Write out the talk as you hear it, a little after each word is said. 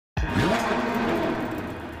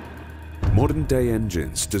modern-day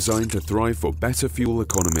engines designed to thrive for better fuel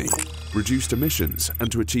economy, reduced emissions,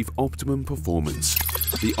 and to achieve optimum performance.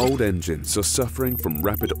 The old engines are suffering from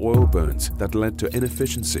rapid oil burns that led to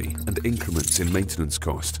inefficiency and increments in maintenance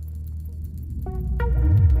cost.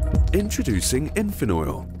 Introducing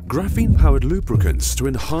Infinoil, graphene-powered lubricants to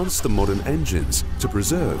enhance the modern engines to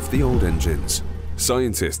preserve the old engines.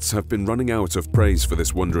 Scientists have been running out of praise for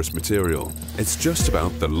this wondrous material. It's just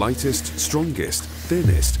about the lightest, strongest,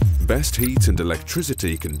 thinnest, best heat and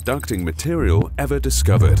electricity conducting material ever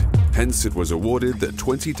discovered. Hence it was awarded the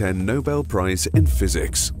 2010 Nobel Prize in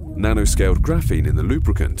Physics. Nanoscaled graphene in the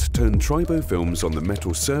lubricant turned tribofilms on the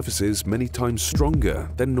metal surfaces many times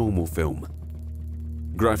stronger than normal film.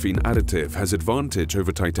 Graphene additive has advantage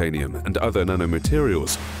over titanium and other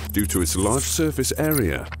nanomaterials due to its large surface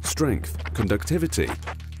area, strength, conductivity.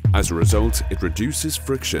 As a result, it reduces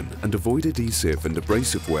friction and avoid adhesive and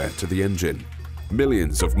abrasive wear to the engine.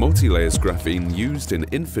 Millions of multi-layers graphene used in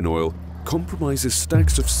Infinoil compromises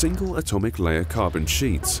stacks of single atomic layer carbon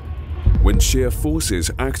sheets. When shear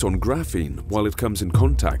forces act on graphene while it comes in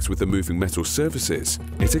contact with the moving metal surfaces,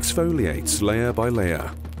 it exfoliates layer by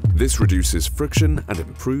layer. This reduces friction and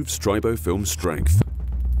improves tribofilm strength.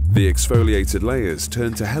 The exfoliated layers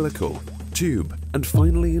turn to helical, tube, and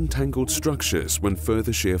finally entangled structures when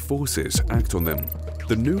further shear forces act on them.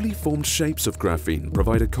 The newly formed shapes of graphene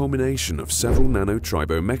provide a combination of several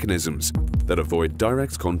nano-tribo mechanisms that avoid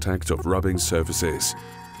direct contact of rubbing surfaces.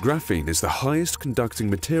 Graphene is the highest conducting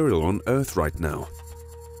material on Earth right now.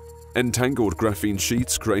 Entangled graphene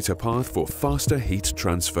sheets create a path for faster heat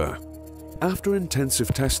transfer. After intensive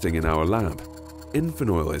testing in our lab,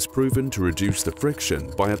 Infinoil is proven to reduce the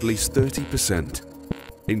friction by at least 30%,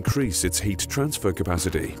 increase its heat transfer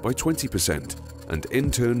capacity by 20%, and in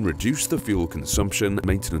turn reduce the fuel consumption and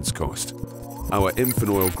maintenance cost. Our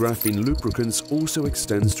Infinoil graphene lubricants also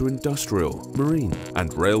extends to industrial, marine,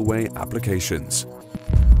 and railway applications.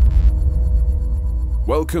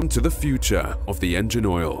 Welcome to the future of the engine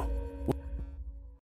oil.